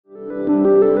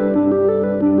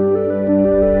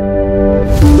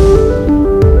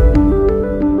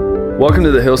Welcome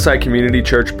to the Hillside Community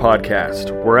Church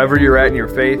podcast. Wherever you're at in your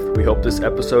faith, we hope this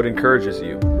episode encourages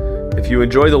you. If you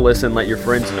enjoy the listen, let your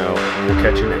friends know, and we'll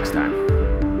catch you next time.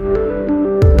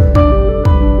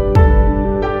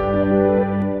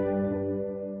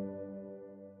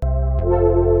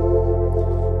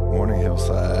 Morning,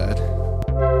 Hillside.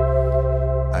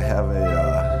 I have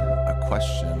a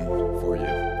question for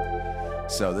you.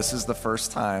 So this is the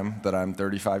first time that I'm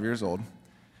 35 years old,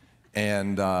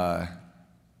 and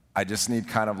I just need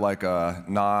kind of like a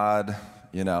nod,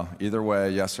 either way,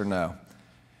 yes or no.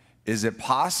 Is it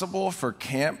possible for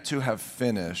camp to have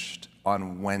finished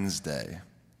on Wednesday,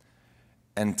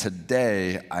 and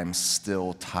today I'm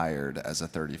still tired as a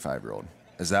 35-year-old?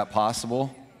 Is that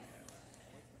possible?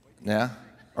 Yeah?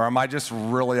 Or am I just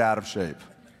really out of shape?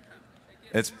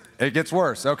 It gets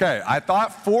worse. Okay, I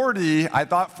thought 40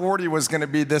 was going to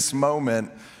be this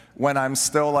moment when I'm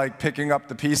still like picking up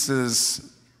the pieces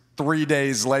 3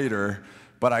 days later,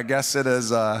 but I guess it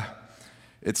is,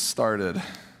 it started.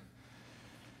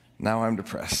 Now I'm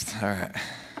depressed. All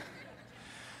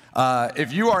right.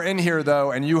 If you are in here, though,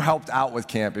 and you helped out with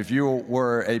camp, if you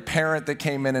were a parent that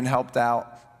came in and helped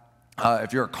out,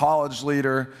 if you're a college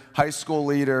leader, high school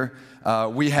leader,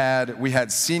 we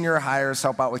had senior hires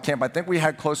help out with camp. I think we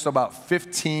had close to about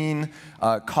 15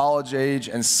 college age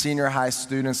and senior high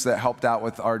students that helped out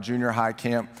with our junior high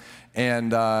camp.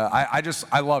 And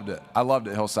I loved it. I loved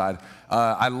it, Hillside.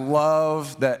 I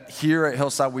love that here at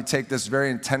Hillside we take this very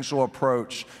intentional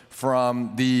approach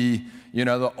from the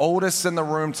oldest in the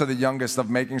room to the youngest, of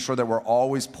making sure that we're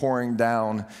always pouring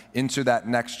down into that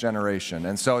next generation.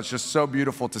 And so it's just so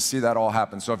beautiful to see that all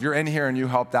happen. So if you're in here and you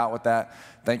helped out with that,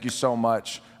 thank you so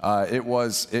much.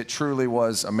 It truly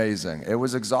was amazing. It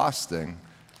was exhausting,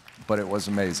 but it was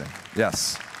amazing.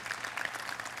 Yes.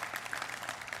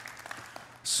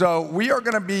 So we are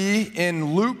going to be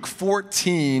in Luke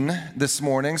 14 this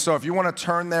morning. So if you want to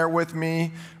turn there with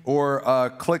me,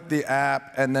 or click the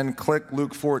app and then click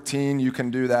Luke 14, you can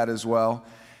do that as well.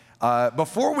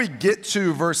 Before we get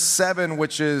to verse 7,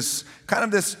 which is kind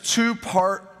of this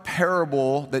two-part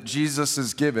parable that Jesus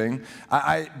is giving,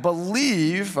 I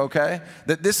believe,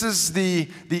 that this is the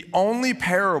only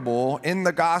parable in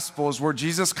the Gospels where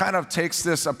Jesus kind of takes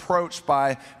this approach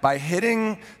by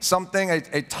hitting something,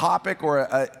 a topic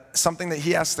or something that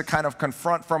he has to kind of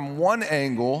confront from one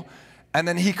angle, and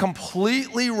then he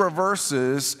completely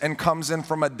reverses and comes in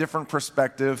from a different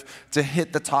perspective to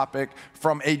hit the topic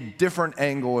from a different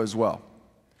angle as well.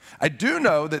 I do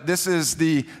know that this is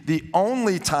the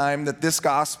only time that this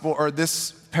gospel or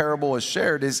this parable is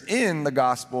shared is in the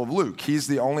Gospel of Luke. He's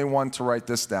the only one to write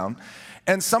this down.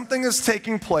 And something is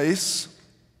taking place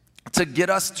to get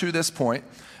us to this point.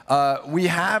 We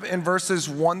have in verses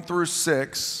 1 through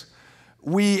 6,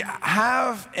 we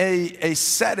have a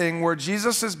setting where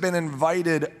Jesus has been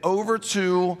invited over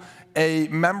to a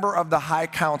member of the high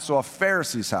council, a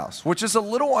Pharisee's house, which is a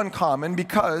little uncommon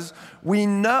because we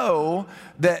know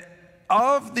that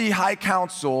of the high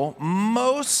council,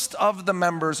 most of the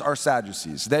members are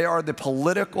Sadducees. They are the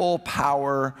political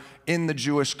power in the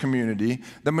Jewish community.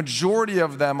 The majority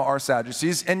of them are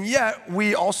Sadducees, and yet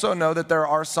we also know that there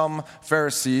are some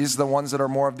Pharisees, the ones that are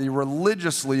more of the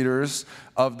religious leaders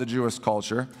of the Jewish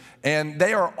culture, and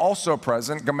they are also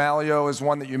present. Gamaliel is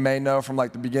one that you may know from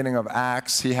like the beginning of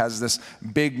Acts. He has this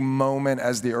big moment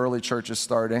as the early church is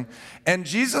starting, and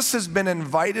Jesus has been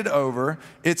invited over.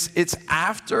 It's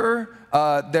after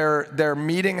their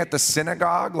meeting at the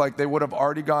synagogue, like they would have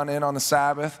already gone in on the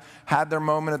Sabbath, had their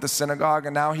moment at the synagogue,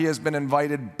 and now he has been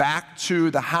invited back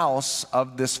to the house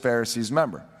of this Pharisee's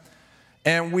member.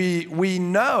 And we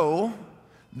know,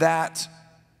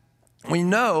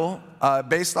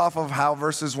 based off of how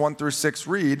verses 1 through 6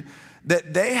 read,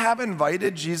 that they have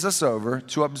invited Jesus over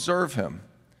to observe him.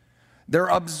 They're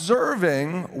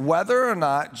observing whether or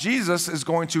not Jesus is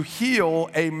going to heal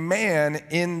a man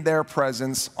in their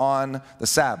presence on the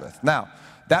Sabbath. Now,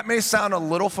 that may sound a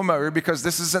little familiar because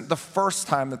this isn't the first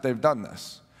time that they've done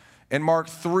this. In Mark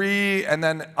 3 and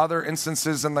then other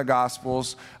instances in the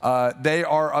Gospels, they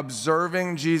are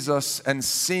observing Jesus and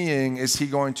seeing, is he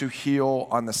going to heal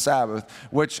on the Sabbath?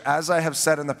 Which, as I have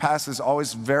said in the past, is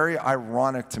always very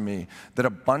ironic to me that a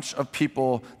bunch of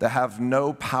people that have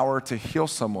no power to heal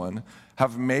someone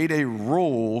have made a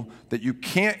rule that you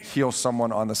can't heal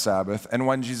someone on the Sabbath, and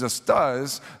when Jesus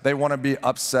does, they want to be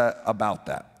upset about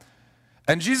that.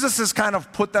 And Jesus has kind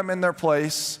of put them in their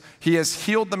place. He has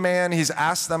healed the man. He's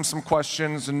asked them some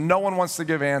questions, and no one wants to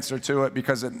give answer to it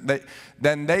because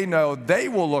then they know they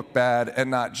will look bad and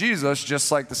not Jesus,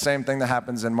 just like the same thing that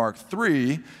happens in Mark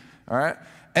 3, all right?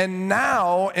 And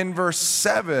now in verse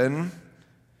 7,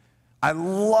 I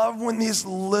love when these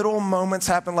little moments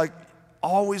happen. Like,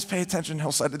 always pay attention,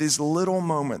 Hillside, to these little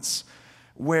moments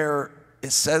where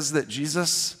it says that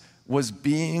Jesus was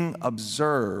being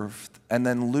observed, and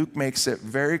then Luke makes it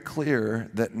very clear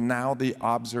that now the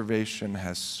observation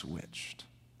has switched.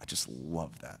 I just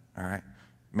love that, all right?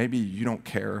 Maybe you don't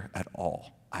care at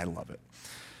all. I love it.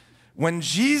 When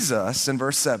Jesus, in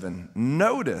verse 7,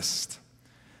 noticed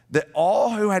that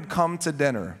all who had come to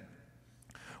dinner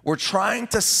were trying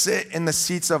to sit in the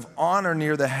seats of honor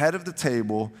near the head of the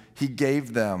table, he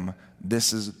gave them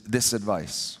this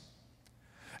advice.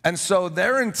 And so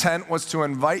their intent was to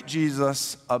invite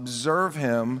Jesus, observe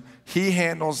him. He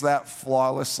handles that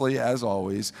flawlessly as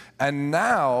always. And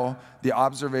now the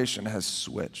observation has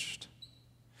switched.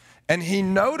 And he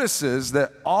notices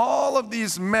that all of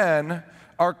these men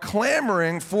are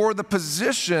clamoring for the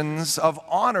positions of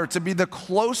honor, to be the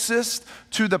closest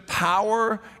to the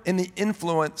power and the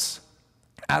influence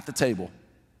at the table.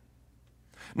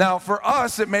 Now, for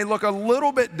us, it may look a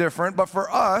little bit different, but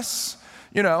for us,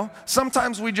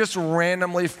 sometimes we just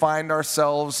randomly find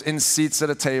ourselves in seats at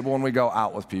a table and we go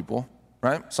out with people,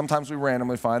 right? Sometimes we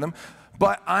randomly find them.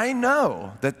 But I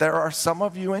know that there are some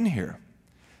of you in here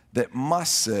that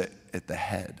must sit at the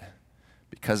head,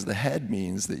 because the head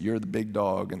means that you're the big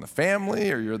dog in the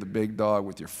family, or you're the big dog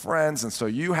with your friends, and so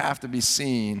you have to be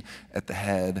seen at the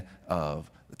head of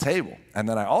the table. And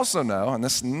then I also know, and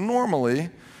this normally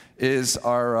is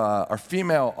our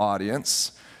female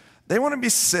audience, they want to be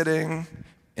sitting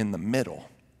in the middle,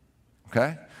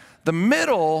 okay? The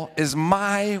middle is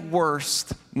my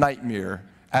worst nightmare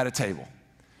at a table.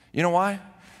 You know why?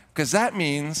 Because that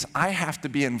means I have to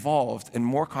be involved in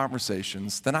more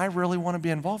conversations than I really want to be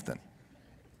involved in,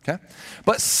 okay?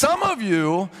 But some of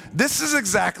you, this is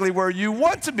exactly where you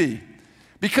want to be,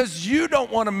 because you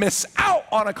don't want to miss out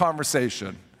on a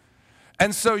conversation.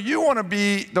 And so you want to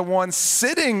be the one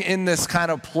sitting in this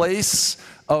kind of place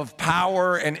of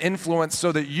power and influence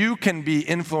so that you can be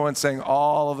influencing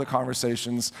all of the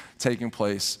conversations taking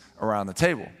place around the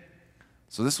table.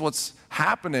 So this is what's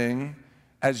happening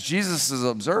as Jesus is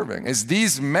observing, is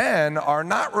these men are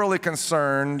not really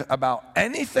concerned about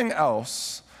anything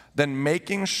else than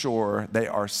making sure they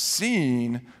are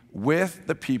seen with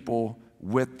the people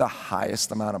with the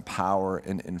highest amount of power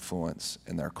and influence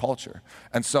in their culture.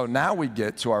 And so now we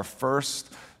get to our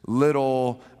first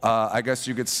little, I guess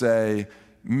you could say,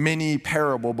 mini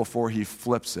parable before he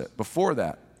flips it. Before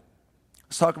that,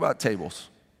 let's talk about tables,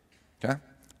 okay?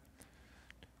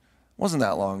 Wasn't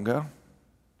that long ago.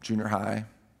 Junior high,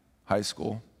 high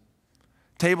school.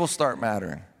 Tables start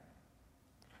mattering,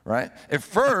 right? At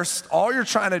first, all you're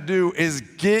trying to do is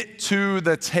get to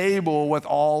the table with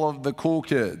all of the cool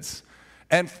kids.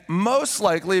 And most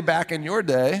likely back in your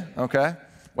day, okay,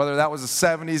 whether that was the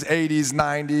 70s, 80s,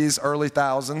 90s, early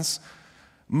thousands,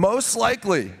 most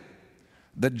likely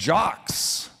the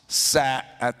jocks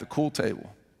sat at the cool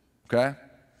table, okay?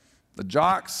 The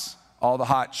jocks, all the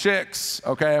hot chicks,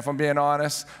 okay, if I'm being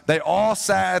honest, they all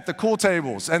sat at the cool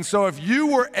tables. And so if you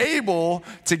were able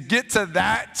to get to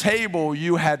that table,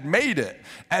 you had made it.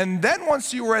 And then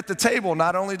once you were at the table,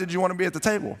 not only did you want to be at the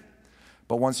table,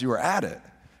 but once you were at it,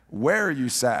 where you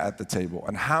sat at the table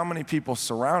and how many people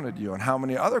surrounded you and how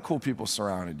many other cool people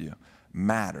surrounded you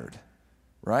mattered,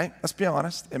 right? Let's be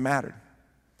honest, it mattered.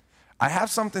 I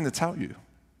have something to tell you,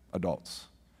 adults.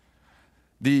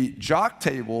 The jock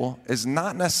table is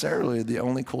not necessarily the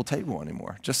only cool table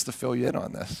anymore, just to fill you in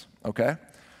on this, okay?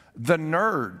 The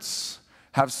nerds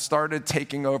have started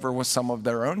taking over with some of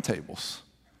their own tables.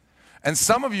 And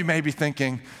some of you may be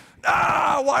thinking,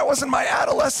 why wasn't my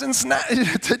adolescence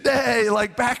today?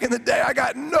 Like back in the day, I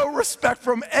got no respect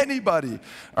from anybody,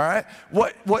 all right?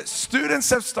 What students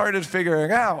have started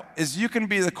figuring out is you can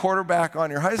be the quarterback on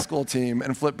your high school team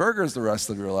and flip burgers the rest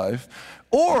of your life,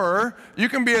 or you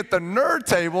can be at the nerd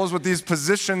tables with these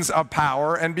positions of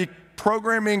power and be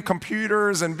programming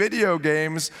computers and video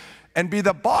games and be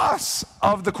the boss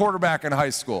of the quarterback in high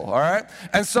school, all right?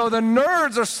 And so the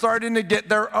nerds are starting to get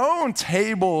their own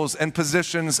tables and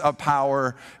positions of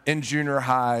power in junior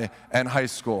high and high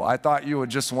school. I thought you would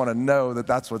just want to know that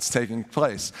that's what's taking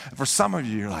place. For some of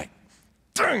you, you're like,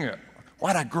 dang it,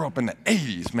 why'd I grow up in the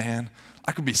 80s, man?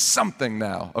 I could be something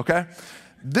now, okay?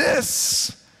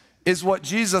 This is what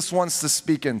Jesus wants to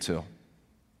speak into,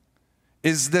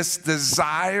 is this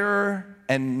desire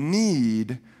and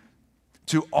need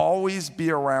to always be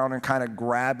around and kind of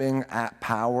grabbing at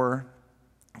power,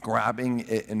 grabbing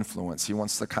at influence. He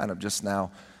wants to kind of just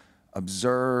now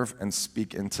observe and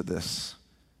speak into this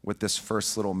with this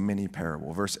first little mini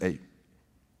parable. Verse 8.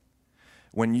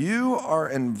 When you are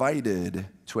invited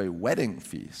to a wedding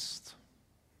feast,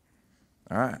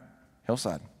 all right,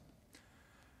 Hillside.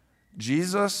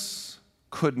 Jesus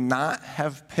could not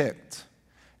have picked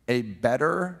a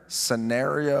better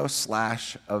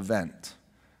scenario/event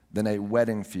than a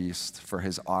wedding feast for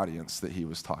his audience that he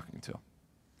was talking to.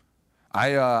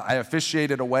 I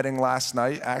officiated a wedding last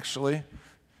night, actually.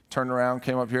 Turned around,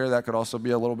 came up here. That could also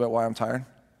be a little bit why I'm tired.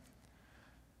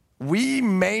 We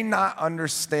may not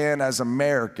understand as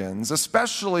Americans,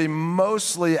 especially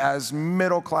mostly as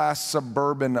middle-class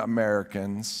suburban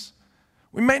Americans,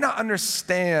 we may not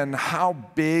understand how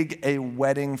big a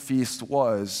wedding feast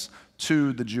was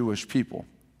to the Jewish people.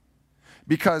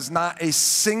 Because not a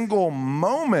single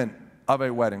moment of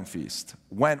a wedding feast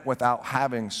went without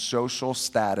having social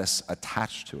status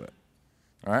attached to it.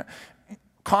 All right?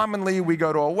 Commonly, we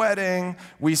go to a wedding,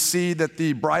 we see that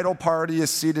the bridal party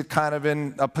is seated kind of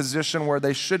in a position where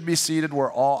they should be seated,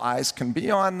 where all eyes can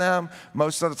be on them.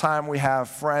 Most of the time, we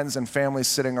have friends and family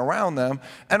sitting around them.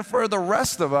 And for the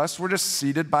rest of us, we're just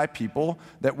seated by people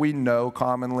that we know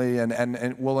commonly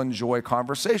and will enjoy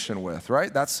conversation with,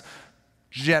 right? That's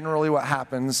generally what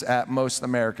happens at most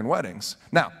American weddings.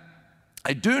 Now,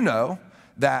 I do know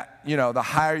that, the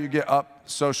higher you get up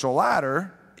social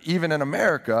ladder, even in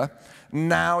America,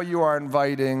 now you are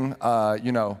inviting,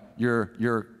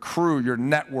 your crew, your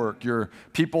network, your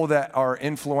people that are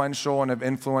influential and have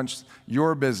influenced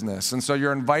your business. And so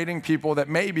you're inviting people that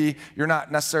maybe you're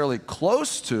not necessarily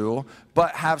close to,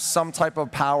 but have some type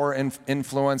of power and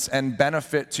influence and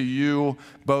benefit to you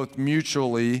both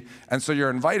mutually. And so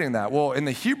you're inviting that. Well, in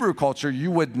the Hebrew culture,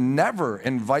 you would never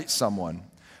invite someone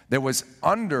that was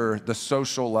under the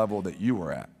social level that you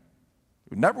were at.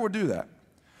 You never would do that.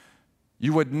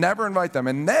 You would never invite them.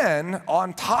 And then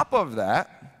on top of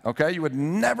that, okay, you would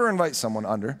never invite someone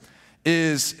under,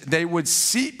 is they would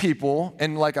seat people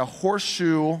in like a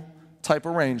horseshoe type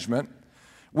arrangement,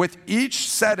 with each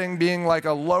setting being like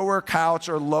a lower couch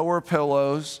or lower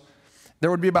pillows. There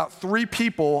would be about 3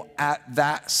 people at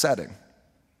that setting.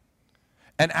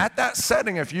 And at that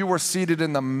setting, if you were seated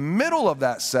in the middle of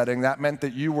that setting, that meant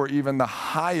that you were even the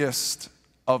highest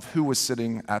of who was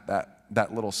sitting at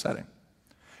that little setting.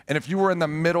 And if you were in the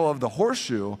middle of the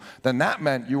horseshoe, then that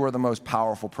meant you were the most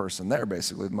powerful person there,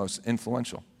 basically, the most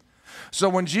influential. So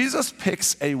when Jesus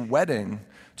picks a wedding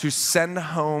to send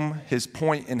home his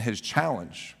point in his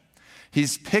challenge,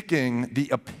 he's picking the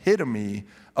epitome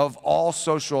of all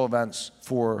social events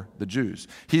for the Jews.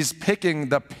 He's picking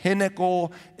the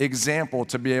pinnacle example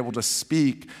to be able to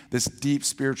speak this deep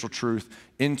spiritual truth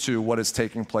into what is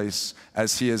taking place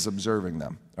as he is observing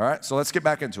them. All right, so let's get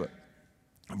back into it.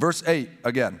 Verse 8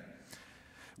 again.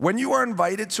 When you are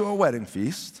invited to a wedding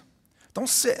feast, don't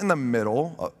sit in the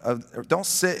middle, don't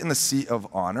sit in the seat of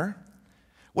honor.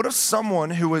 What if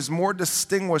someone who is more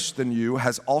distinguished than you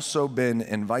has also been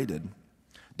invited?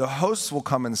 The hosts will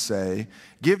come and say,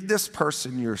 give this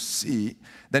person your seat.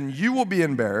 Then you will be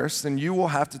embarrassed, and you will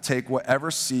have to take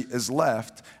whatever seat is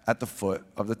left at the foot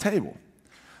of the table.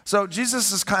 So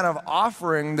Jesus is kind of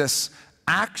offering this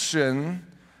action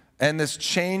and this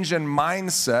change in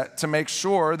mindset to make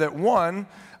sure that, one,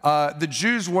 the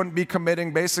Jews wouldn't be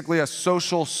committing basically a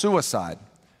social suicide.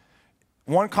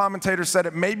 One commentator said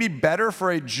it may be better for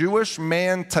a Jewish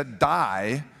man to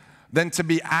die than to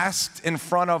be asked in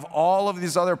front of all of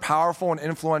these other powerful and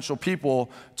influential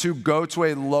people to go to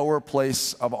a lower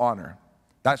place of honor.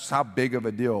 That's how big of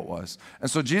a deal it was. And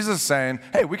so Jesus is saying,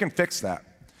 hey, we can fix that.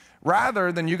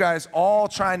 Rather than you guys all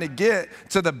trying to get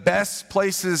to the best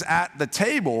places at the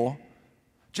table,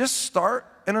 just start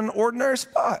in an ordinary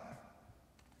spot.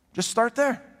 Just start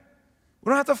there. We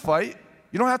don't have to fight.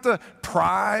 You don't have to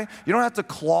pry. You don't have to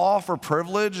claw for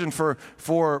privilege and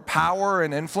for power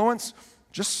and influence.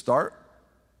 Just start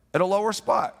at a lower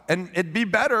spot. And it'd be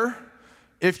better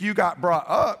if you got brought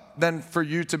up than for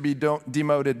you to be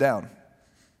demoted down.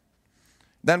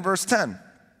 Then verse 10.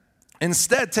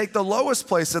 Instead, take the lowest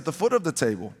place at the foot of the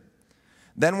table.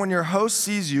 Then when your host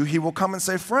sees you, he will come and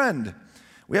say, friend,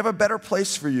 we have a better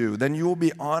place for you. Then you will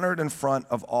be honored in front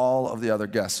of all of the other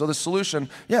guests. So the solution,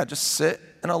 just sit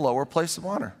in a lower place of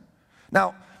honor. Now,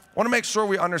 I want to make sure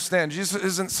we understand, Jesus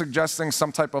isn't suggesting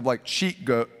some type of like cheat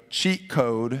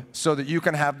code so that you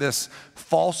can have this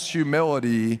false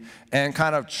humility and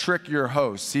kind of trick your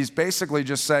hosts. He's basically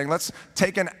just saying, let's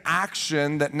take an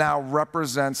action that now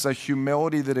represents a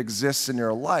humility that exists in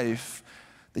your life,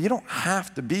 that you don't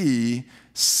have to be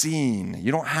seen. You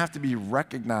don't have to be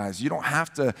recognized. You don't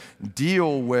have to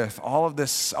deal with all of this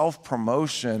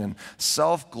self-promotion and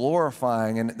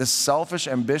self-glorifying and this selfish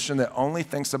ambition that only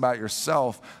thinks about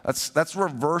yourself. Let's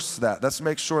reverse that. Let's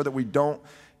make sure that we don't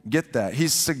get that.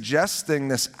 He's suggesting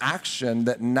this action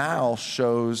that now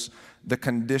shows the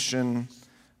condition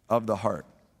of the heart.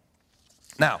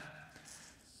 Now,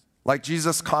 like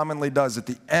Jesus commonly does, at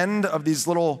the end of these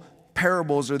little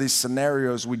parables or these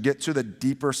scenarios, we get to the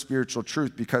deeper spiritual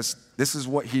truth, because this is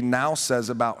what he now says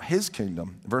about his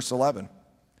kingdom. Verse 11,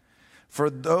 for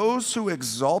those who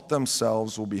exalt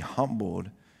themselves will be humbled,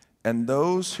 and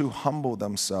those who humble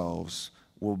themselves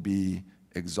will be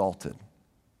exalted.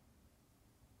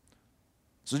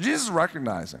 So Jesus is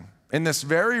recognizing in this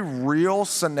very real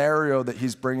scenario that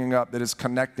he's bringing up that is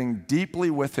connecting deeply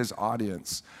with his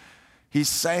audience, he's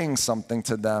saying something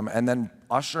to them and then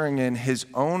ushering in his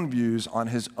own views on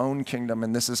his own kingdom.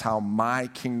 And this is how my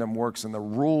kingdom works, and the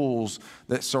rules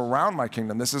that surround my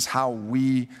kingdom. This is how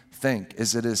we think,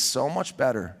 is it is so much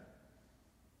better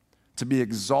to be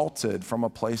exalted from a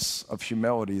place of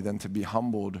humility than to be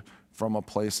humbled from a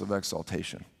place of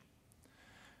exaltation.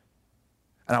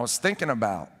 And I was thinking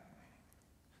about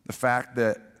the fact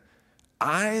that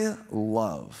I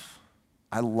love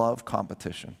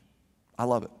competition. I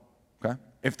love it, okay?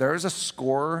 If there's a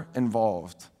score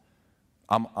involved,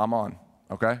 I'm on,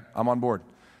 okay? I'm on board.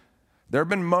 There have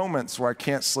been moments where I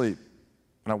can't sleep,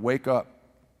 and I wake up,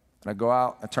 and I go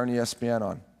out, I turn ESPN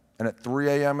on, and at 3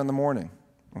 a.m. in the morning,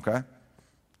 okay,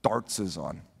 darts is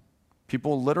on.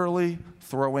 People literally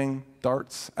throwing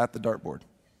darts at the dartboard.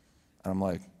 And I'm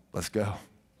like, let's go.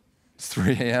 It's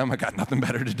 3 a.m., I got nothing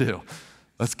better to do.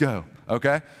 Let's go,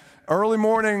 okay? Early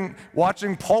morning,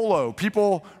 watching polo.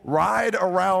 People ride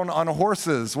around on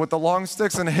horses with the long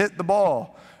sticks and hit the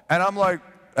ball. And I'm like,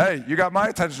 hey, you got my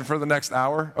attention for the next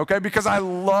hour, okay? Because I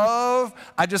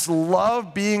just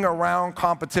love being around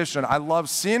competition. I love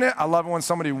seeing it. I love it when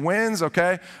somebody wins,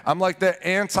 okay? I'm like the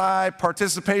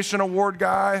anti-participation award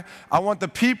guy. I want the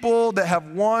people that have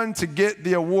won to get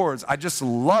the awards. I just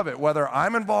love it. Whether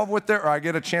I'm involved with it or I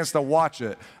get a chance to watch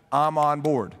it, I'm on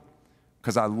board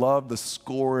because I love the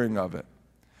scoring of it.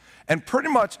 And pretty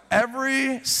much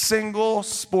every single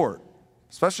sport,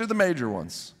 especially the major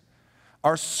ones,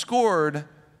 are scored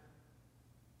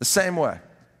the same way,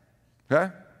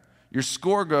 okay? Your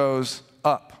score goes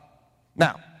up.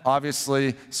 Now,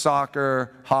 obviously,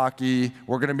 soccer, hockey,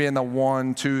 we're going to be in the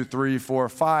 1, 2, 3, 4,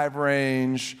 5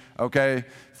 range, okay?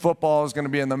 Football is going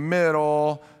to be in the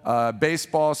middle.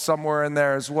 Baseball is somewhere in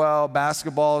there as well.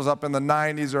 Basketball is up in the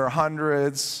 90s or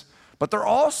 100s. But they're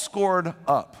all scored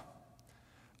up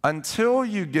until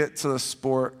you get to the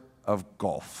sport of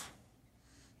golf,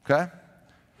 okay?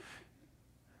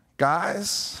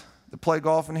 Guys that play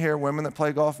golf in here, women that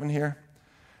play golf in here,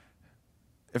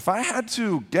 if I had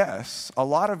to guess, a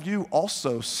lot of you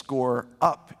also score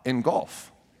up in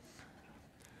golf.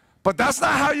 But that's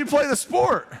not how you play the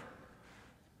sport.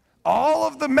 All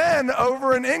of the men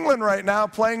over in England right now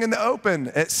playing in the Open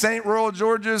at St. Royal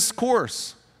George's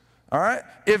course, all right?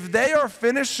 If they are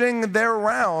finishing their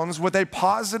rounds with a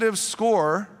positive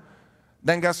score,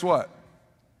 then guess what?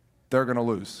 They're going to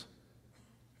lose,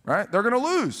 right? They're going to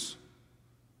lose.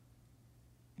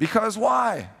 Because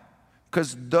why?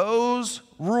 Because those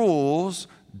rules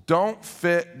don't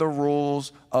fit the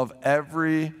rules of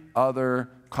every other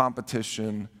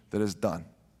competition that is done.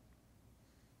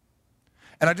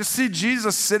 And I just see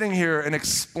Jesus sitting here and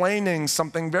explaining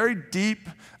something very deep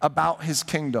about his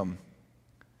kingdom.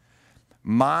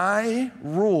 My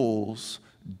rules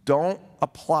don't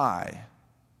apply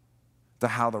to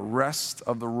how the rest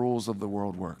of the rules of the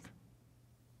world work.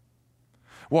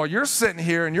 While you're sitting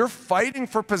here and you're fighting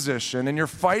for position and you're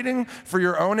fighting for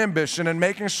your own ambition and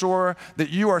making sure that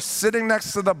you are sitting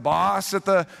next to the boss at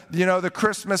the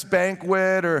Christmas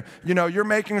banquet, or, you're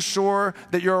making sure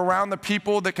that you're around the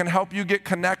people that can help you get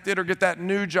connected or get that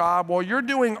new job. While you're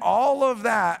doing all of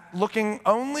that, looking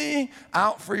only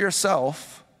out for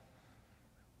yourself,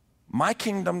 my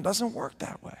kingdom doesn't work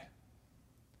that way.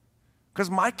 Because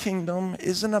my kingdom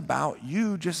isn't about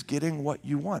you just getting what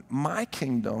you want. My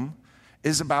kingdom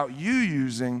is about you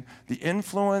using the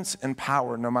influence and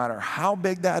power, no matter how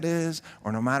big that is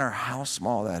or no matter how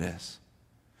small that is.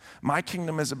 My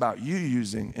kingdom is about you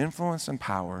using influence and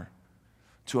power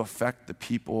to affect the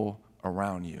people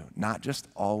around you, not just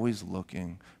always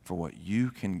looking for what you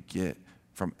can get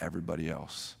from everybody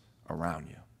else around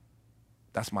you.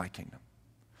 That's my kingdom.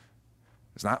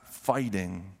 It's not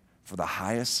fighting for the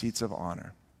highest seats of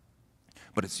honor,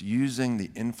 but it's using the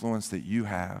influence that you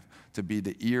have to be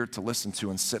the ear to listen to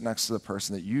and sit next to the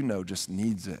person that you know just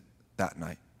needs it that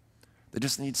night. They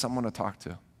just need someone to talk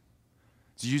to.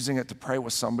 It's using it to pray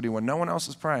with somebody when no one else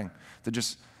is praying, to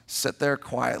just sit there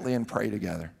quietly and pray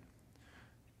together.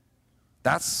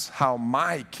 That's how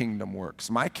my kingdom works.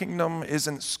 My kingdom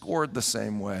isn't scored the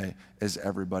same way as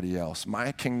everybody else.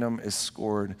 My kingdom is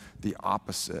scored the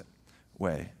opposite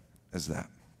way as that.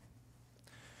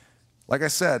 Like I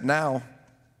said, now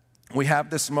we have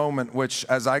this moment which,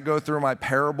 as I go through my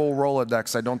parable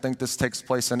Rolodex, I don't think this takes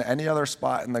place in any other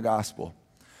spot in the gospel,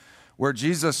 where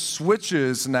Jesus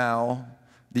switches now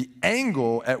the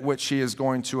angle at which he is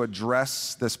going to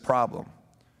address this problem.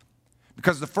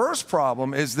 Because the first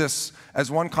problem is this, as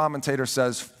one commentator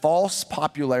says, false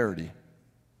popularity.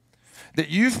 That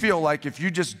you feel like if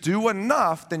you just do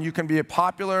enough, then you can be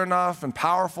popular enough and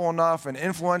powerful enough and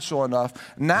influential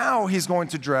enough. Now he's going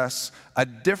to address a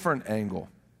different angle.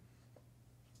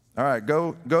 All right,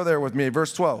 go there with me.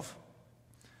 Verse 12.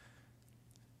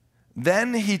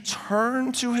 Then he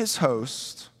turned to his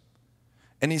host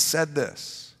and he said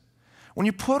this. When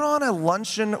you put on a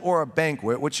luncheon or a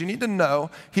banquet, which you need to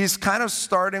know, he's kind of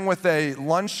starting with a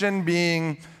luncheon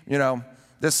being,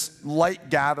 this light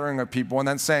gathering of people, and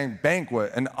then saying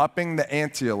banquet and upping the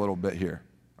ante a little bit here,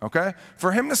 okay?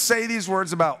 For him to say these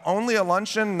words about only a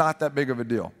luncheon, not that big of a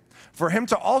deal. For him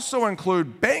to also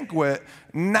include banquet,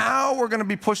 now we're going to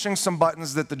be pushing some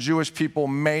buttons that the Jewish people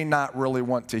may not really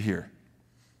want to hear.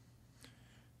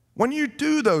 When you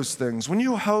do those things, when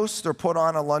you host or put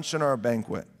on a luncheon or a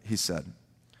banquet, he said,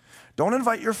 don't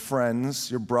invite your friends,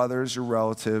 your brothers, your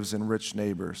relatives, and rich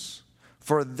neighbors,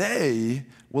 for they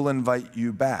will invite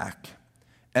you back,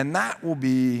 and that will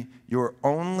be your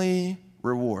only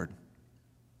reward.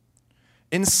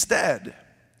 Instead,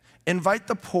 invite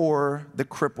the poor, the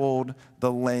crippled,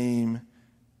 the lame,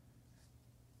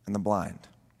 and the blind.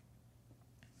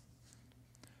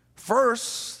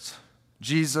 First,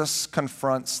 Jesus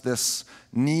confronts this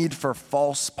need for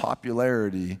false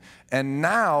popularity. And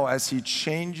now, as he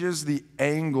changes the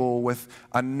angle with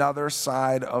another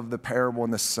side of the parable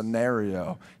in this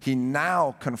scenario, he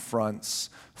now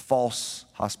confronts false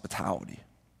hospitality.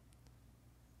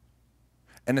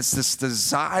 And it's this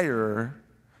desire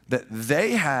that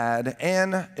they had,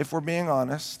 and if we're being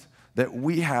honest, that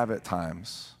we have at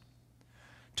times,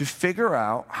 to figure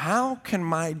out how can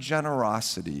my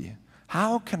generosity,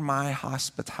 how can my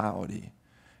hospitality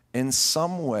in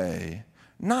some way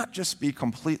not just be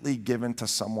completely given to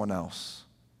someone else,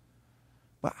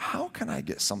 but how can I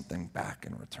get something back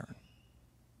in return?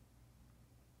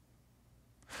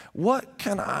 What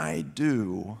can I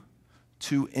do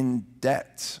to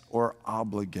indebt or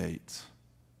obligate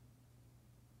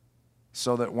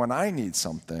so that when I need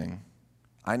something,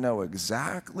 I know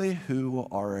exactly who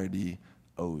already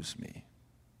owes me?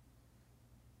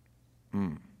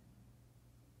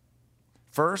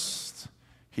 First,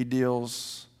 he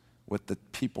deals with the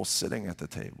people sitting at the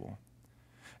table.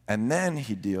 And then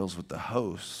he deals with the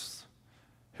host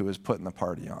who is putting the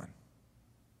party on,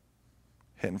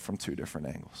 hidden from two different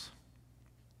angles.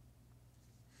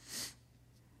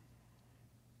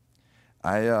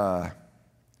 I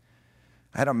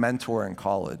had a mentor in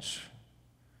college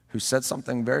who said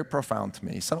something very profound to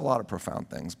me. He said a lot of profound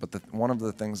things, but one of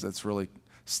the things that's really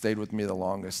stayed with me the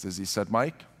longest is he said,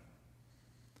 Mike,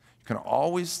 you can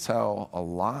always tell a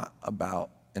lot about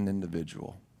an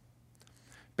individual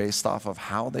based off of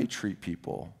how they treat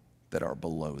people that are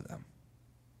below them.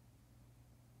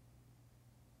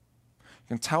 You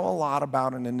can tell a lot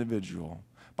about an individual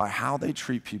by how they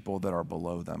treat people that are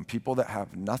below them, people that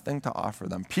have nothing to offer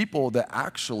them, people that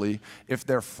actually, if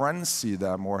their friends see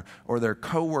them or their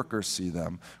coworkers see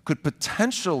them, could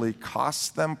potentially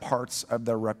cost them parts of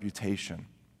their reputation.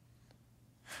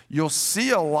 You'll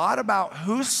see a lot about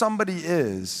who somebody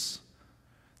is,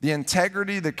 the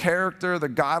integrity, the character, the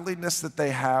godliness that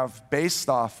they have based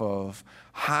off of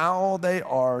how they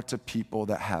are to people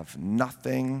that have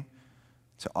nothing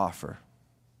to offer.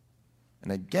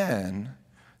 And again,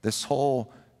 this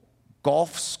whole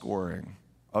golf scoring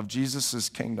of Jesus'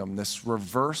 kingdom, this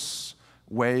reverse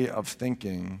way of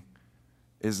thinking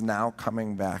is now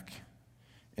coming back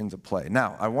into play.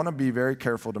 Now, I want to be very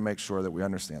careful to make sure that we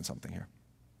understand something here.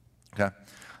 Okay?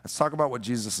 Let's talk about what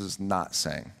Jesus is not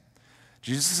saying.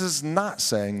 Jesus is not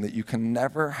saying that you can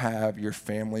never have your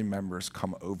family members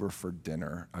come over for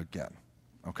dinner again.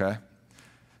 Okay?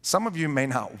 Some of you may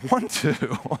not want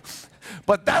to,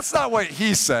 but that's not what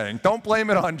he's saying. Don't blame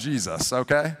it on Jesus,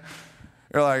 okay?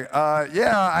 You're like,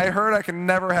 yeah, I heard I can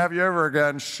never have you over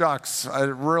again. Shucks,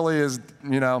 it really is,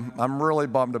 I'm really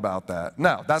bummed about that.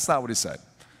 No, that's not what he said,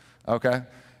 okay?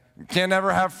 You can't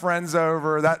never have friends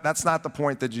over. That's not the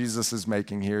point that Jesus is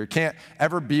making here. You can't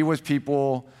ever be with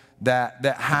people that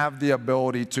have the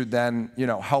ability to then,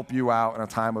 help you out in a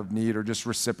time of need or just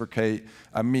reciprocate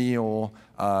a meal,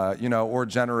 or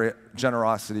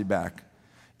generosity back.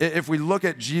 If we look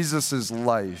at Jesus'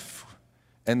 life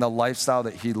and the lifestyle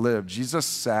that he lived, Jesus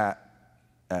sat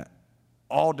at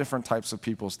all different types of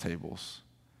people's tables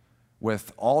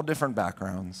with all different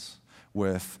backgrounds,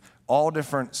 with all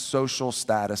different social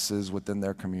statuses within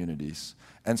their communities.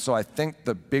 And so I think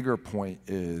the bigger point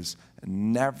is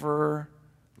never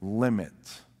limit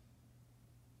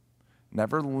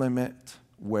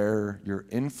where your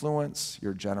influence,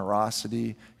 your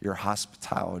generosity, your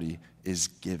hospitality is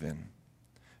given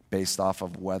based off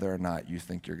of whether or not you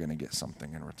think you're going to get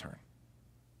something in return.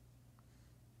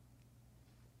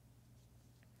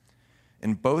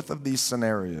 In both of these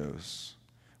scenarios,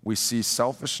 we see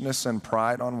selfishness and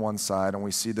pride on one side, and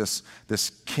we see this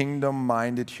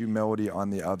kingdom-minded humility on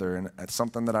the other. And it's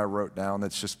something that I wrote down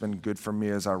that's just been good for me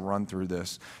as I run through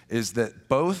this, is that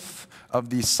both of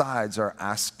these sides are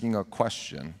asking a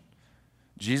question.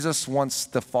 Jesus wants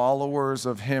the followers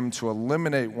of him to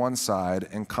eliminate one side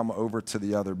and come over to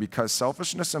the other, because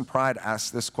selfishness and pride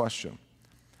ask this question: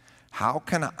 how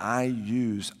can I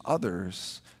use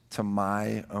others to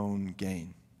my own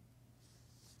gain?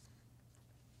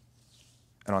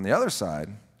 And on the other side,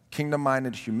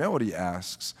 kingdom-minded humility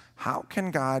asks, how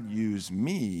can God use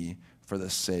me for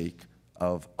the sake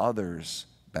of others'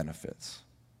 benefits?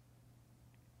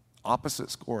 Opposite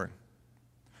scoring.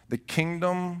 The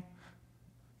kingdom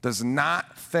does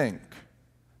not think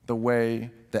the way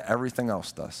that everything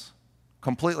else does.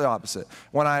 Completely opposite.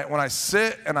 When I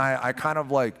sit and I kind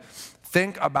of like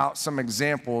think about some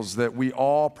examples that we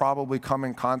all probably come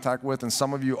in contact with, and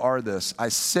some of you are this. I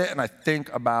sit and I think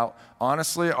about,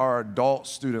 honestly, our adult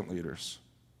student leaders,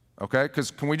 okay? Because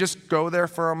can we just go there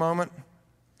for a moment?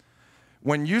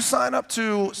 When you sign up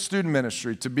to student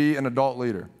ministry to be an adult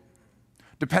leader,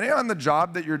 depending on the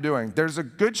job that you're doing, there's a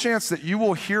good chance that you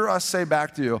will hear us say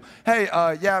back to you, hey,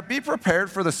 be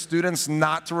prepared for the students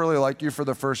not to really like you for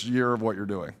the first year of what you're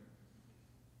doing,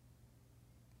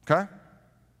 okay?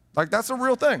 Like, that's a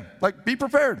real thing. Like, be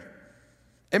prepared.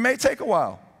 It may take a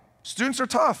while. Students are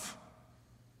tough.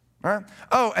 All right?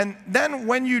 Oh, and then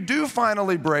when you do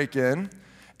finally break in,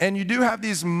 and you do have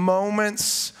these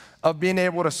moments of being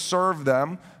able to serve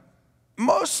them,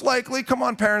 most likely, come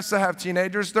on, parents that have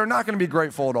teenagers, they're not going to be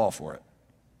grateful at all for it.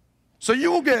 So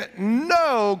you will get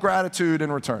no gratitude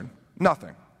in return.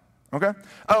 Nothing. Okay?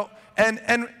 Oh,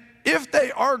 and if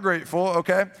they are grateful,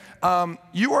 okay,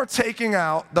 you are taking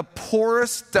out the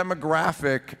poorest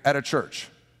demographic at a church,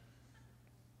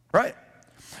 right?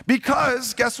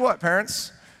 Because guess what,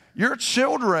 parents? Your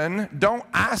children don't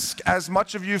ask as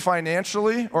much of you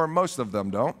financially, or most of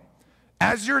them don't,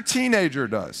 as your teenager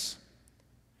does.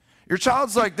 Your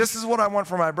child's like, this is what I want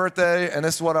for my birthday, and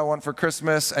this is what I want for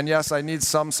Christmas, and yes, I need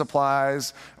some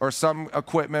supplies or some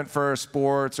equipment for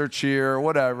sports or cheer or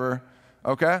whatever.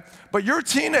 Okay? But your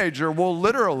teenager will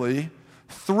literally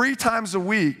 3 times a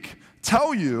week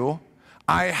tell you,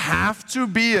 I have to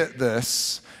be at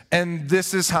this, and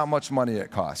this is how much money it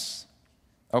costs.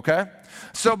 Okay?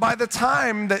 So by the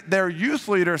time that their youth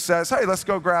leader says, hey, let's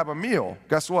go grab a meal,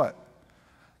 guess what?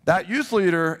 That youth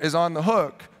leader is on the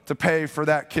hook to pay for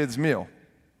that kid's meal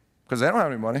because they don't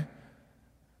have any money.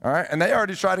 All right? And they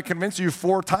already tried to convince you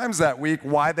 4 times that week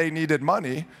why they needed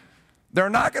money. They're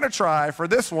not going to try for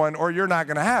this one, or you're not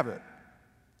going to have it.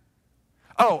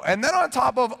 Oh, and then on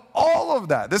top of all of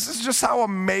that, this is just how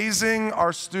amazing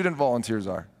our student volunteers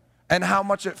are and how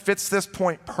much it fits this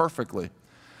point perfectly.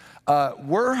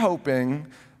 We're hoping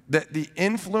that the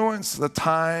influence, the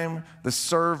time, the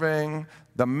serving,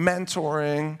 the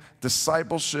mentoring,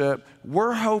 discipleship,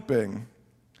 we're hoping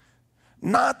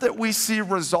not that we see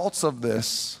results of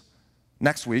this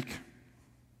next week,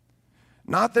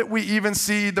 not that we even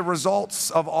see the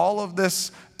results of all of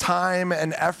this time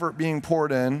and effort being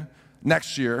poured in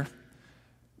next year.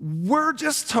 We're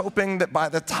just hoping that by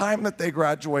the time that they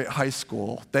graduate high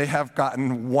school, they have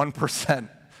gotten 1%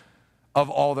 of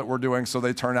all that we're doing, so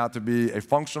they turn out to be a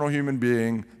functional human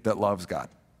being that loves God.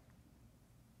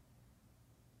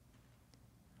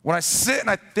 When I sit and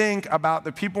I think about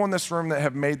the people in this room that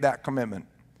have made that commitment,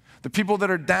 the people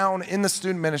that are down in the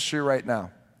student ministry right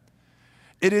now,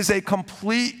 it is a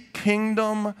complete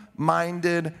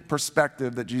kingdom-minded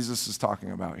perspective that Jesus is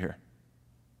talking about here.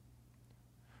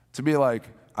 To be like,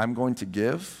 I'm going to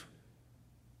give,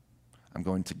 I'm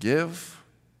going to give,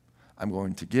 I'm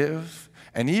going to give.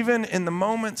 And even in the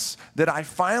moments that I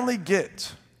finally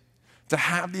get to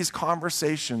have these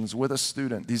conversations with a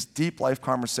student, these deep life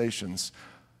conversations,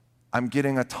 I'm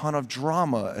getting a ton of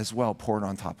drama as well poured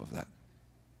on top of that.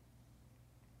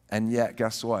 And yet,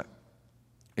 guess what?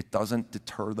 It doesn't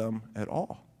deter them at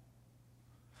all.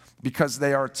 Because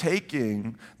they are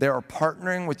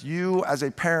partnering with you as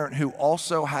a parent who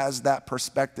also has that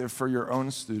perspective for your own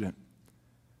student.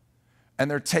 And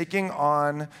they're taking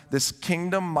on this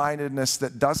kingdom-mindedness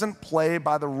that doesn't play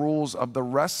by the rules of the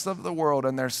rest of the world,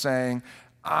 and they're saying,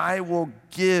 I will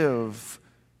give,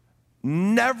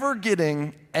 never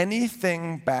getting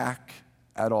anything back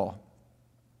at all.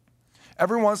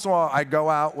 Every once in a while, I go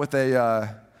out with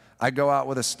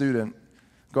a student,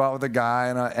 go out with a guy,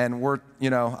 and we're,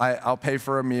 I'll pay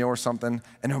for a meal or something,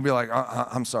 and he'll be like,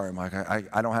 I'm sorry, Mike,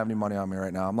 I don't have any money on me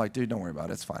right now. I'm like, dude, don't worry about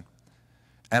it, it's fine.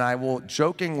 And I will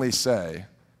jokingly say,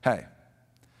 hey,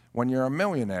 when you're a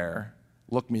millionaire,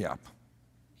 look me up,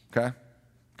 okay?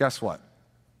 Guess what?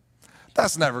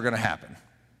 That's never gonna happen.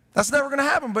 That's never gonna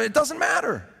happen, but it doesn't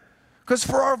matter. Because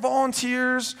for our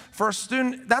volunteers, for our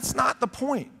student, that's not the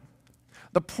point.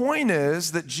 The point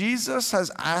is that Jesus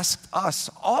has asked us,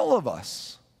 all of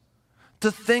us, to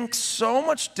think so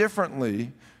much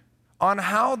differently on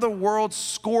how the world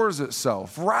scores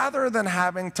itself, rather than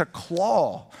having to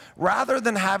claw, rather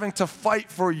than having to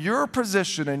fight for your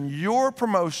position and your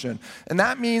promotion. And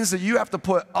that means that you have to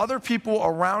put other people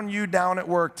around you down at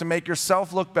work to make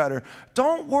yourself look better.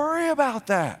 Don't worry about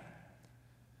that.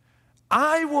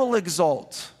 I will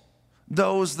exalt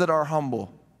those that are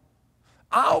humble.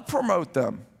 I'll promote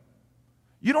them.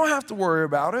 You don't have to worry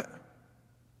about it.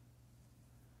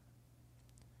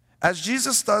 As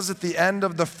Jesus does at the end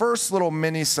of the first little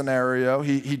mini scenario,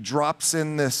 he drops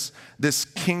in this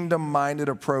kingdom-minded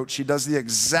approach. He does the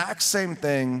exact same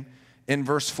thing in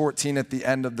verse 14 at the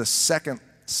end of the second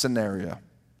scenario.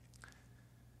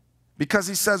 Because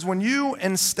he says, when you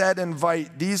instead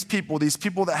invite these people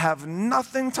that have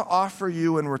nothing to offer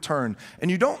you in return, and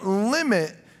you don't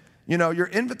limit your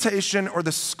invitation or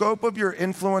the scope of your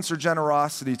influence or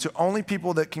generosity to only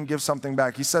people that can give something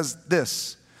back. He says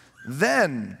this,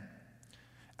 then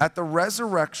at the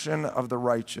resurrection of the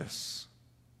righteous,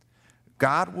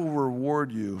 God will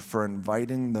reward you for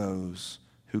inviting those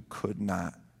who could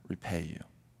not repay you.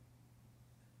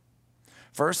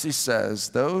 First, he says,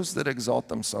 those that exalt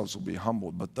themselves will be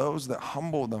humbled, but those that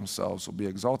humble themselves will be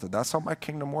exalted. That's how my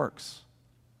kingdom works.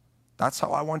 That's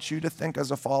how I want you to think as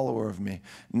a follower of me.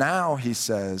 Now he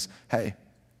says, hey,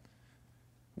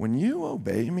 when you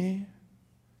obey me,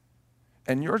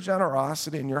 and your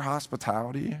generosity and your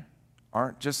hospitality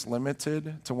aren't just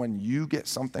limited to when you get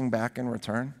something back in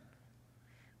return,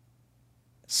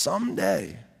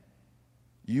 someday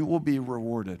you will be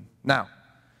rewarded. Now,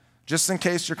 just in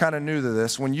case you're kind of new to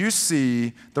this, when you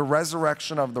see the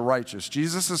resurrection of the righteous,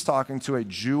 Jesus is talking to a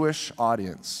Jewish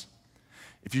audience.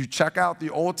 If you check out the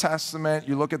Old Testament,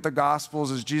 you look at the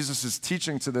Gospels as Jesus is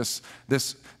teaching to this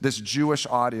Jewish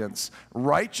audience,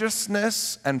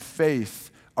 righteousness and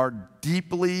faith are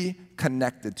deeply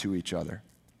connected to each other.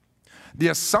 The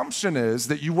assumption is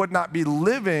that you would not be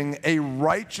living a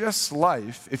righteous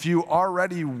life if you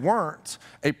already weren't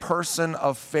a person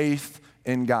of faith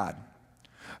in God.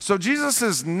 So Jesus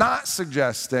is not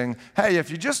suggesting, hey, if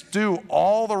you just do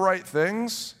all the right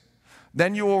things,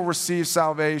 then you will receive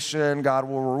salvation, God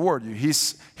will reward you.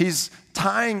 He's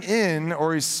tying in,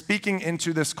 or he's speaking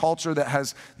into this culture that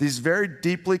has these very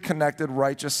deeply connected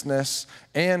righteousness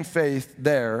and faith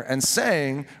there, and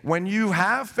saying, when you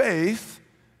have faith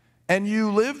and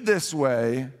you live this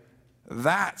way,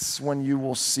 that's when you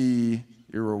will see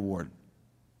your reward.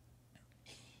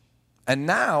 And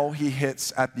now he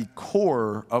hits at the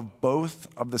core of both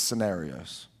of the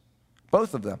scenarios.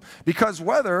 Both of them. Because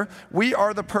whether we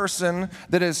are the person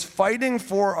that is fighting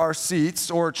for our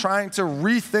seats or trying to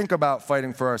rethink about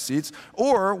fighting for our seats,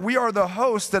 or we are the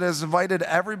host that has invited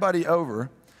everybody over,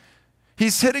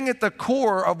 he's hitting at the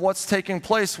core of what's taking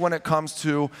place when it comes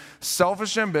to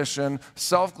selfish ambition,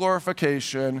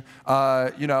 self-glorification,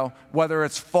 whether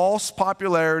it's false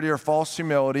popularity or false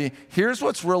humility. Here's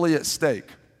what's really at stake.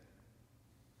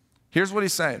 Here's what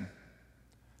he's saying.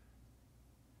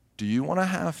 Do you want to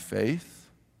have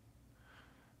faith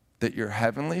that your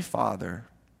heavenly Father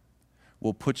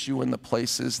will put you in the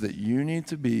places that you need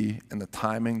to be in the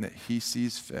timing that he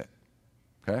sees fit?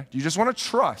 Okay? Do you just want to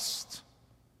trust?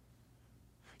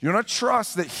 You want to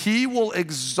trust that he will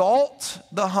exalt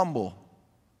the humble?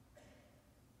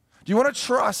 Do you want to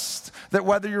trust that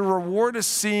whether your reward is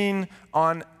seen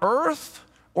on earth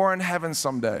or in heaven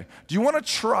someday? Do you want to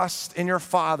trust in your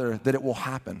Father that it will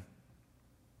happen?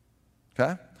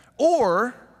 Okay?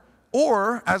 Or,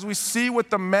 as we see with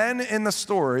the men in the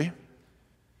story,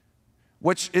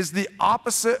 which is the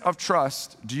opposite of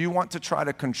trust, do you want to try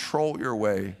to control your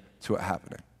way to it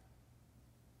happening?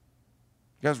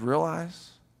 You guys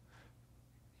realize?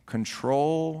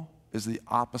 Control is the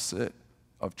opposite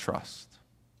of trust.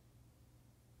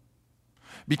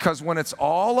 Because when it's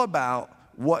all about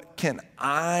what can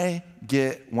I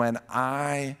get when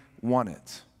I want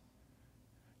it,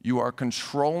 you are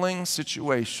controlling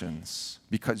situations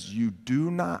because you do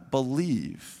not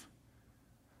believe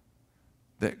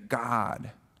that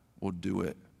God will do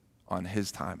it on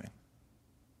his timing.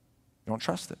 You don't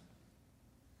trust it.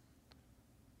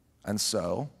 And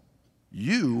so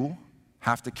you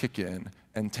have to kick in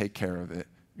and take care of it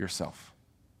yourself.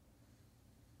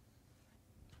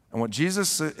 And what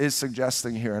Jesus is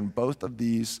suggesting here in both of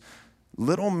these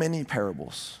little mini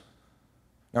parables.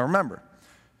 Now remember,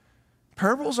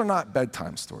 parables are not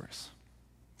bedtime stories,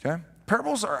 okay?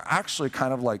 Parables are actually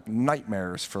kind of like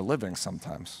nightmares for living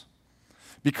sometimes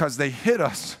because they hit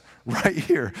us right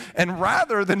here. And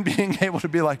rather than being able to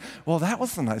be like, well, that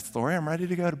was a nice story, I'm ready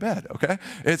to go to bed, okay?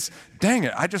 It's, dang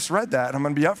it, I just read that, and I'm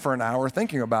gonna be up for an hour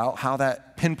thinking about how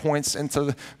that pinpoints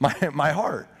into my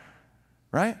heart,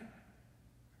 right?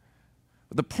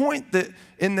 The point that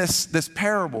in this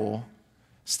parable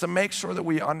is to make sure that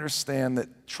we understand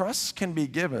that trust can be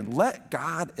given. Let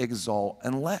God exalt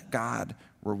and let God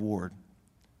reward.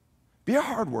 Be a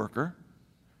hard worker,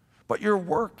 but your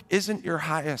work isn't your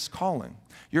highest calling.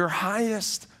 Your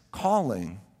highest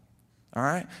calling, all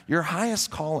right? Your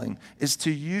highest calling is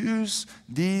to use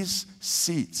these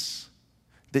seats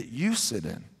that you sit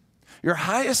in. Your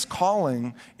highest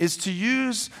calling is to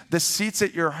use the seats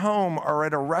at your home or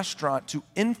at a restaurant to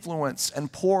influence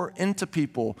and pour into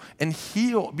people and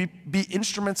heal, be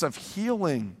instruments of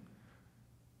healing,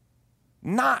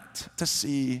 not to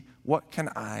see what can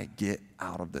I get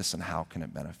out of this and how can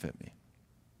it benefit me.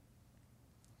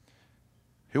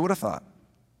 Who would have thought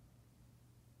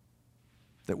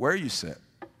that where you sit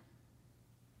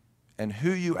and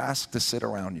who you ask to sit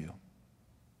around you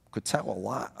could tell a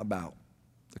lot about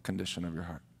the condition of your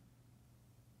heart?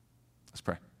 Let's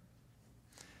pray.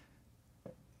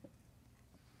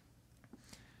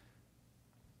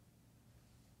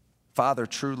 Father,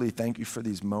 truly thank you for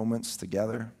these moments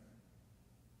together.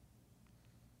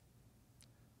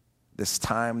 This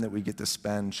time that we get to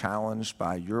spend challenged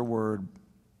by your word.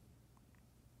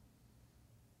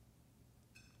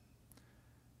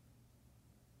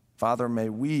 Father, may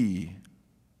we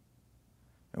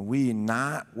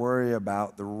not worry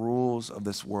about the rules of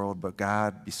this world, but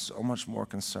God, be so much more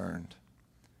concerned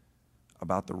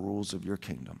about the rules of your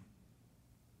kingdom.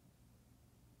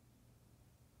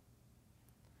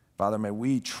 Father, may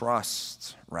we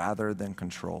trust rather than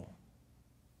control.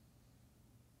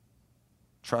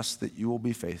 Trust that you will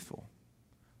be faithful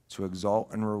to exalt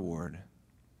and reward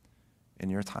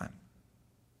in your time.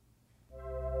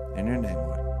 In your name,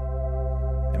 Lord.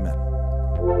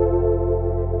 Amen.